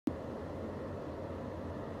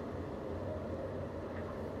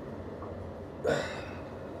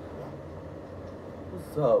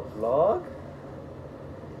What's up, vlog?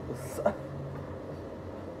 What's up?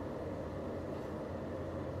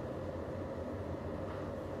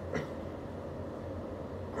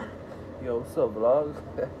 Yo, what's up, vlog?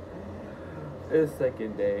 It's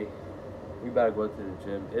second day. We better go to the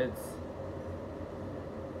gym. It's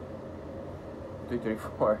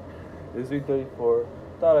 3:34. It's 3:34.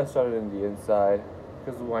 Thought I started in the inside.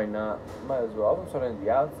 Because why not? Might as well. I'm gonna start in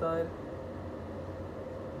the outside.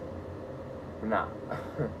 Nah.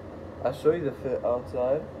 I'll show you the fit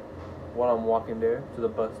outside while I'm walking there to the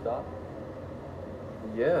bus stop.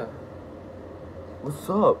 Yeah. What's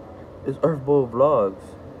up? It's Earth Bowl Vlogs.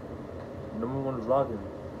 #1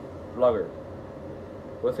 vlogger.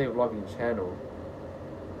 Let's say vlogging channel.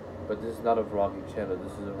 But this is not a vlogging channel.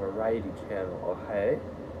 This is a variety channel. Okay?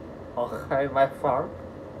 Okay, my friend.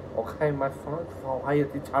 Okay, my friend.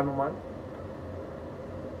 Variety channel, man.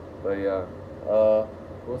 But yeah.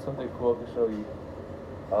 What's something cool I can show you?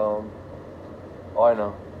 Oh, I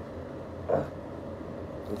know.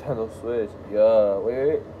 Nintendo Switch. Yeah.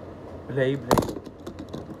 Wait. Play.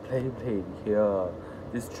 Yeah.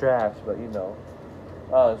 This trash, but you know.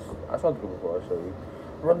 I saw the clip before. I'll show you.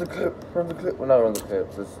 Run the clip. Well, not run the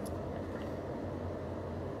clip. Just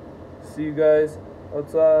see you guys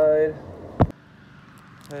outside.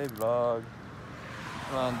 Hey, vlog.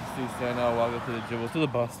 I'm on the street right now, walking to the gym. We're to the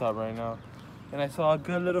bus stop right now. And I saw a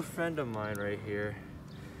good little friend of mine right here.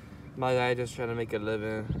 My guy just trying to make a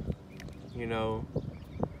living. You know.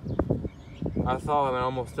 I saw him and I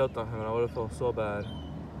almost stepped on him and I would have felt so bad.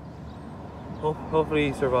 Hopefully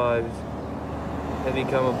he survives and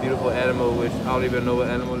become a beautiful animal, which I don't even know what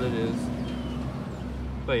animal it is.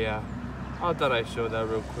 But yeah, I thought I'd show that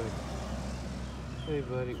real quick. Hey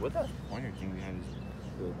buddy, what's that pointer thing behind his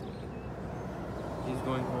building? He's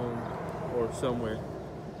going home or somewhere.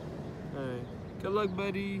 Alright, good luck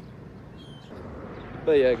buddy.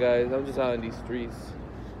 But yeah guys, I'm just out in these streets.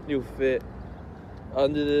 New fit.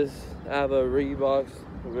 Under this, I have a Reebok,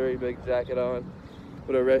 a very big jacket on,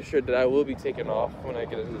 with a red shirt that I will be taking off when I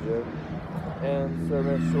get into the gym. And some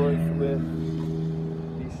red shorts with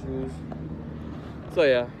these shoes. So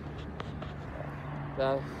yeah,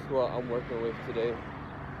 that's what I'm working with today.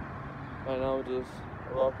 Right now I'm just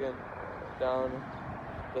walking down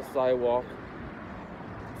the sidewalk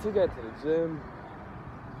to get to the gym.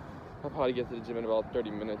 I'll probably get to the gym in about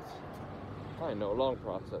 30 minutes. I know, long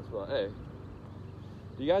process, but hey,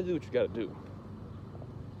 you gotta do what you gotta do.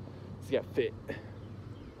 Just get fit.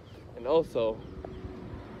 And also,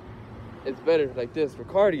 it's better like this for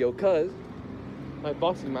cardio, cause my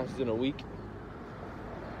boxing match is in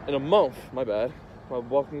a month, my bad. My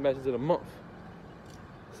boxing match is in a month.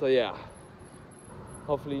 So yeah,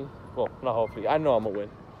 hopefully, well, not hopefully, I know I'm gonna win,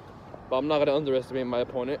 but I'm not gonna underestimate my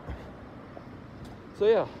opponent. So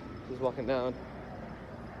yeah, just walking down.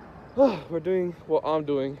 We're doing what I'm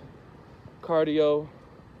doing, cardio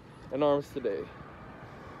and arms today.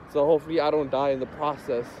 So hopefully I don't die in the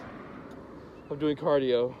process of doing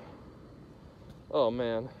cardio. Oh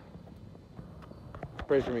man.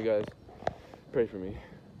 Pray for me guys. Pray for me.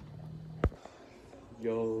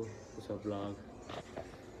 Yo, what's up vlog?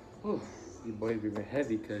 Oh, your boy's been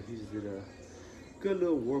heavy because he just did a good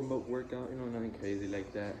little warm-up workout, you know, nothing crazy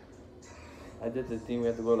like that. I did the thing we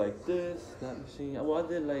have to go like this, that machine. Well, I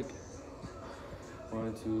did like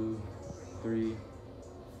 1, 2, 3.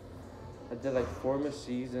 I did like 4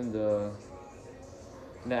 machines in the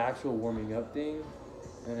actual warming up thing,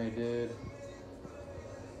 and I did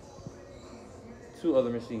 2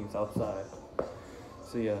 other machines outside.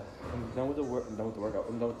 So yeah, I'm done with the workout.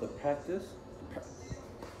 I'm done with the practice.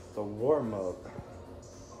 The warm up.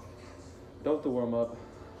 Done with the warm up.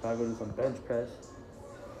 I go do some bench press.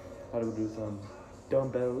 I go do some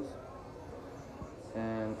dumbbells,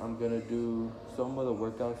 and I'm gonna do some of the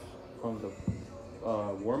workouts from the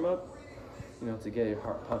warm up. You know, to get your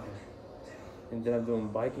heart pumping. And then I'm doing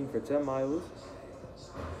biking for 10 miles.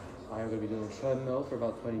 I'm gonna be doing treadmill for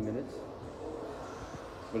about 20 minutes.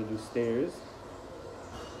 I'm gonna do stairs.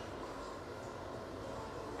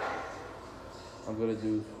 I'm gonna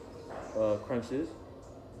do crunches.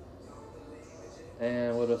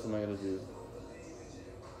 And what else am I gonna do?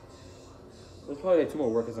 There's probably like 2 more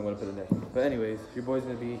workouts I'm gonna put in there. But anyways, your boy's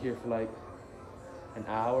gonna be here for like an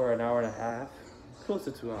hour and a half, close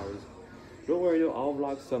to 2 hours. Don't worry, I'll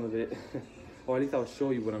vlog some of it, or at least I'll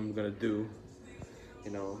show you what I'm gonna do.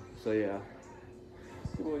 You know, so yeah.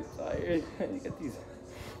 Your boy's tired. You get these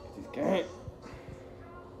gang.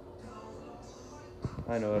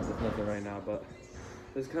 I know that's nothing right now, but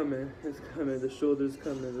it's coming. It's coming. The shoulders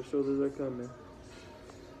coming. The shoulders are coming.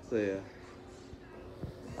 So yeah.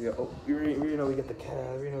 Oh, you know we get the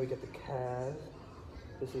calves.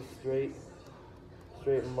 This is straight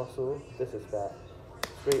muscle. This is fat.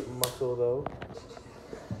 Straight muscle though.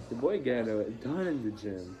 The boy got it done in the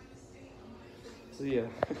gym. So yeah,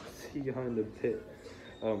 see y'all in the pit.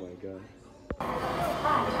 Oh my god.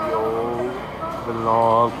 Yo,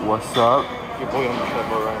 vlog, what's up? Your boy on the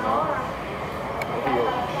treadmill right now. Yo,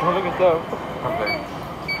 don't look at that. Okay.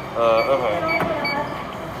 Okay.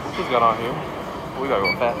 What just got on here? We gotta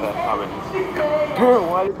go fast already. Girl,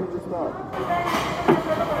 why did you just stop?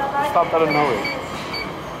 Stopped out of nowhere.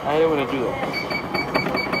 I didn't want to do that.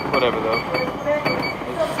 Whatever though.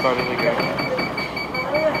 Let's start it again.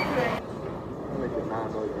 I'm making mad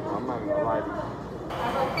noise. I'm not gonna lie to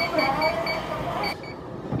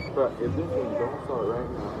you. But if this one don't start right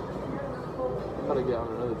now, I gotta get on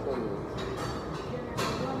another treadmill.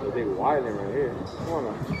 They're big wilding right here. Come on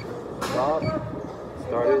now. Stop.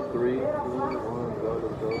 Started. 3, 2, 1, go,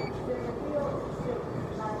 let's go.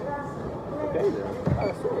 Okay then.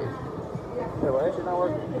 That's it. Hey, why is it not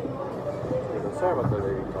working? Sorry about that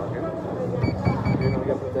lady talking. You know, we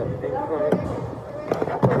got to put that pink on it.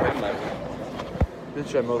 This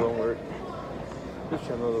treadmill don't work. This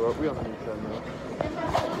treadmill don't work. We don't need treadmill.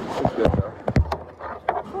 It's good though.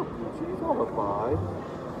 Oh, geez, all the 5.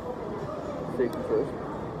 Safety first.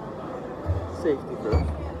 Safety first.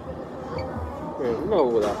 Here, no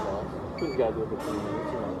without fast. We just gotta do it for 3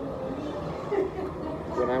 minutes, you know.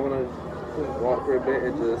 When I wanna just walk for a bit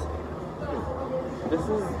and just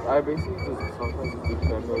I basically just sometimes do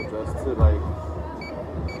treadmill just to like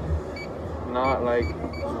not like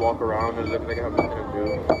just walk around and look like I have nothing to do.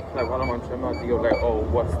 Like when I'm on treadmill, I think of like, oh,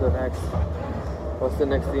 what's the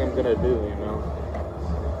next thing I'm gonna do, you know?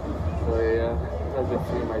 So yeah, that's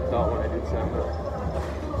basically my thought when I do treadmill.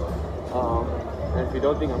 And if you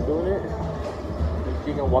don't think I'm doing it, you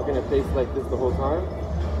think I'm walking a pace like this the whole time,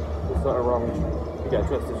 there's something wrong with you. You got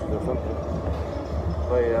trust issues or something.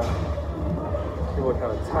 But yeah. People are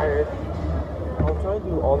kind of tired. I'll try to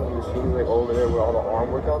do all the machines like over there where all the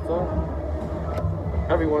arm workouts are.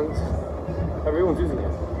 Everyone's using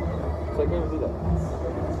it, so I can't even do that.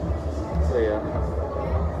 So yeah,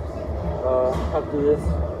 after this,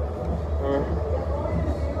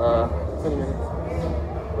 20 minutes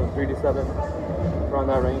from 3 to 7, around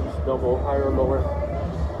that range. Don't go higher or lower.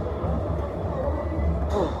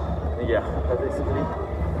 And yeah, that's basically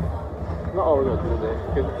not all we're gonna do today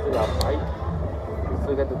because we still got fight.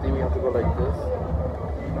 Still got the thing we have to go like this.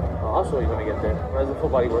 I'll show you when I get there. There's a full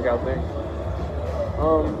body workout there.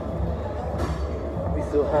 We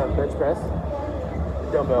still have bench press,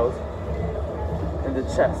 dumbbells, and the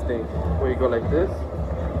chest thing where you go like this.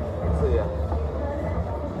 So yeah,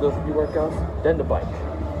 those 3 workouts, then the bike.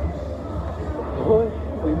 Boy,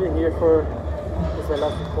 we've been here for, this is my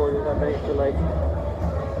last recording, I've been here for like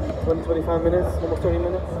 20-25 minutes, almost 30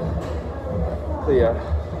 minutes. So yeah.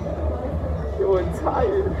 It was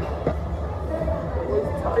tired.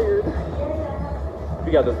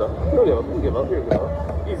 We got this though. Don't give up. Here we go.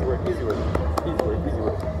 Easy work.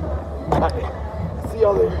 Alright. See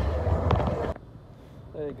y'all later.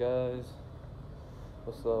 Hey guys.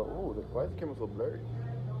 What's up? Ooh, why is the camera so blurry?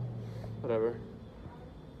 Whatever.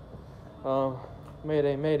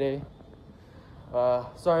 Mayday.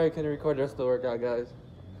 Sorry I couldn't record the rest of the workout, guys.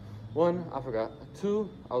 1, I forgot. 2,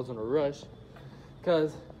 I was in a rush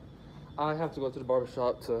because I have to go to the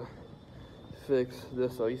barbershop to fix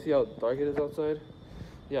this. So you see how dark it is outside?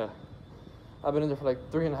 Yeah. I've been in there for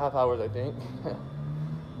like 3.5 hours, I think.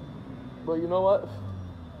 But you know what?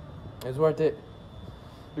 It's worth it.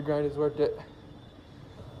 The grind is worth it.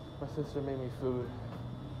 My sister made me food.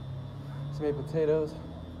 She made potatoes.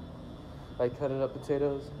 Like cutting up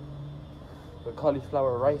potatoes with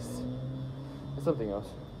cauliflower rice and something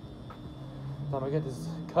else. Time I get this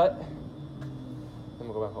cut, then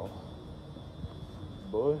we'll go back home.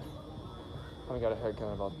 Boy, I haven't got a haircut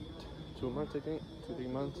in about 2 months, I think. 2-3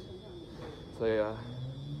 months. So yeah,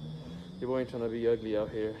 your boy ain't trying to be ugly out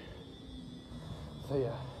here. So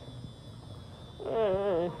yeah.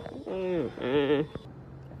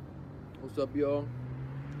 What's up, y'all?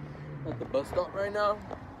 At the bus stop right now.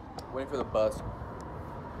 Waiting for the bus.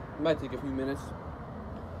 It might take a few minutes.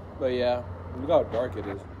 But yeah, look how dark it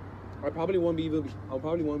is. I probably won't be able to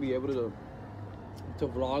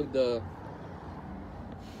vlog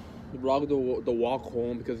the walk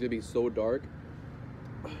home because it's gonna be so dark.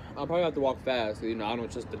 I'll probably have to walk fast, you know, I don't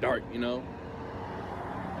trust the dark, you know.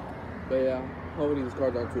 But yeah, hopefully these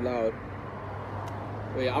cars aren't too loud.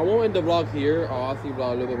 But yeah, I won't end the vlog here. I'll obviously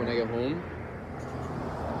vlog a little bit when I get home.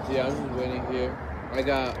 So yeah, I'm just waiting here. I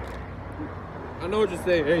know what you're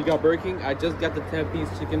saying. Hey, you got Burger King? I just got the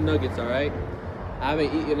 10-piece chicken nuggets, alright? I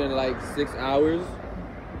haven't eaten in like 6 hours.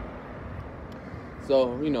 So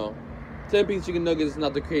So, you know, 10-piece chicken nuggets is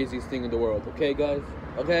not the craziest thing in the world, okay, guys?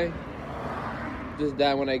 Okay? Just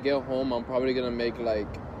that when I get home, I'm probably gonna make like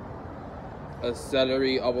a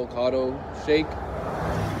celery avocado shake.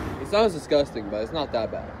 It sounds disgusting, but it's not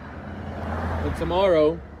that bad. And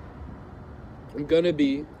tomorrow, I'm gonna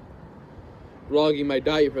be vlogging my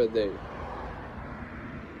diet for the day.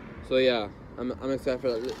 So yeah, I'm excited for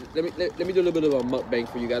that. Let me do a little bit of a mukbang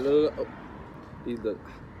for you guys. These look.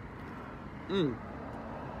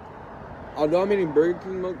 Although I'm eating Burger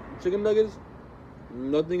King chicken nuggets,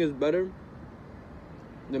 nothing is better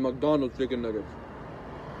than McDonald's chicken nuggets.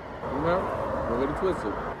 Don't get it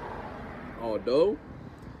twisted. Although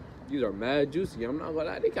these are mad juicy, I'm not gonna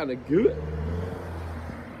lie, they kind of good.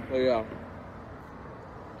 So yeah,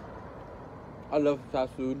 I love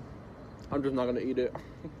fast food. I'm just not gonna eat it.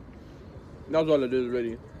 That's all it is,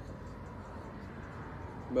 really.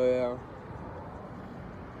 But yeah.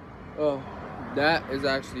 Oh, that is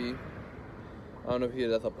actually, I don't know if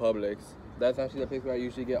that's a Publix. That's actually the place where I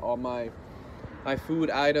usually get all my food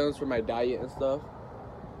items for my diet and stuff.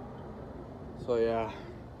 So yeah.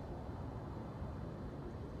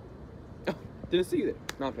 Didn't see it.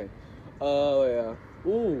 Not playing. Oh yeah.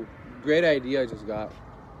 Ooh, great idea I just got.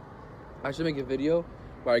 I should make a video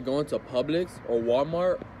where I go into Publix or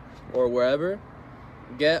Walmart or wherever,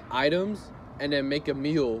 get items, and then make a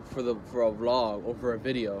meal for a vlog or for a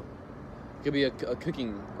video. It could be a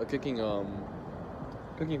cooking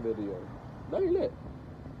video. Very lit.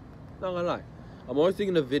 Not gonna lie. I'm always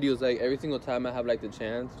thinking of videos like every single time I have like the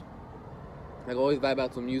chance. I always vibe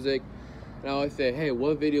out some music, and I always say, hey,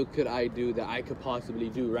 what video could I do that I could possibly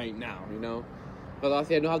do right now, you know? Because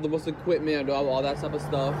obviously I don't have the most equipment, I don't have all that type of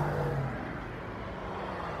stuff.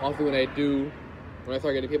 Also when I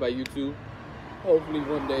start getting paid by YouTube, hopefully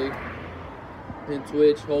one day, and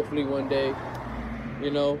Twitch, hopefully one day,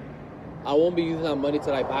 you know, I won't be using that money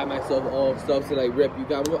to like buy myself all stuff to like rip you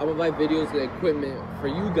guys. I'm gonna buy videos and equipment for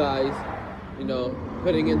you guys, you know,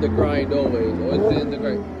 putting in the grind always putting in the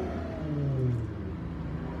grind.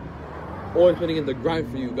 Always putting in the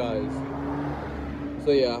grind for you guys.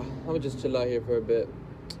 So yeah, I'm gonna just chill out here for a bit.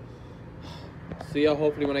 See y'all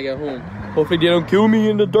hopefully when I get home. Hopefully they don't kill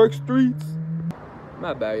me in the dark streets.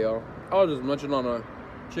 Not bad, y'all. I was just munching on a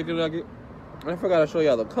chicken nugget. I forgot to show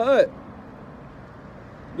y'all the cut.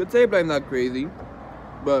 The tape ain't not crazy,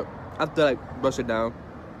 but I have to like brush it down.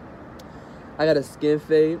 I got a skin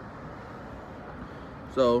fade,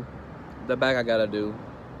 so the back I gotta do,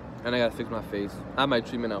 and I gotta fix my face. I have my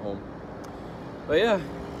treatment at home. But yeah,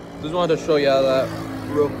 just wanted to show y'all that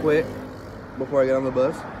real quick before I get on the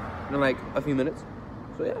bus in like a few minutes.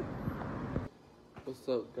 So yeah. What's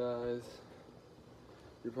up, guys?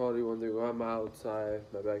 You're probably wondering why I'm outside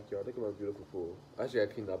my backyard. Look at my beautiful pool. Actually, I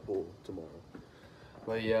clean that pool tomorrow.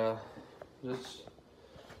 But yeah, just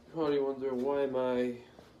probably wondering why am I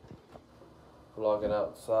vlogging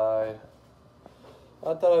outside.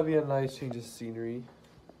 I thought it'd be a nice change of scenery,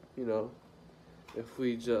 you know, if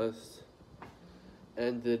we just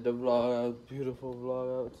ended the vlog, beautiful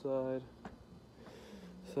vlog outside.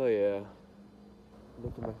 So yeah,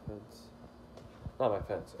 look at my fence. Not my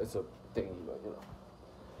fence, it's a thingy, but you know.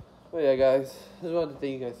 But yeah, guys, just wanted to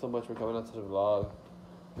thank you guys so much for coming out to the vlog.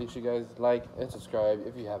 Make sure you guys like and subscribe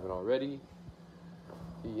if you haven't already.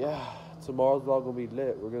 Yeah, tomorrow's vlog will be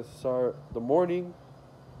lit. We're gonna start the morning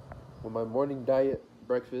with my morning diet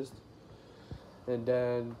breakfast, and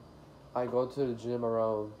then I go to the gym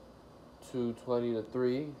around 2:20 to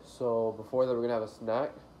 3. So before that, we're gonna have a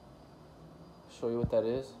snack. Show you what that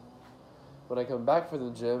is. When I come back from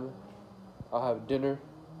the gym, I'll have dinner,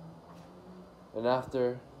 and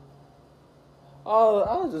after,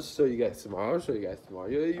 I'll just show you guys tomorrow. I'll show you guys tomorrow.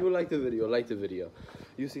 You like the video. Like the video.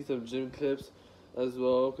 You see some gym clips as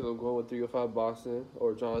well, because I'm going with 305 Boxing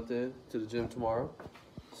or Jonathan to the gym tomorrow.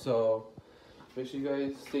 So make sure you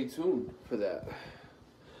guys stay tuned for that.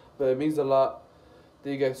 But it means a lot.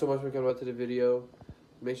 Thank you guys so much for coming out to the video.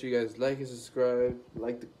 Make sure you guys like and subscribe.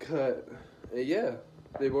 Like the cut. And yeah,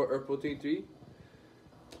 Playboy Earth 23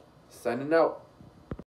 signing out.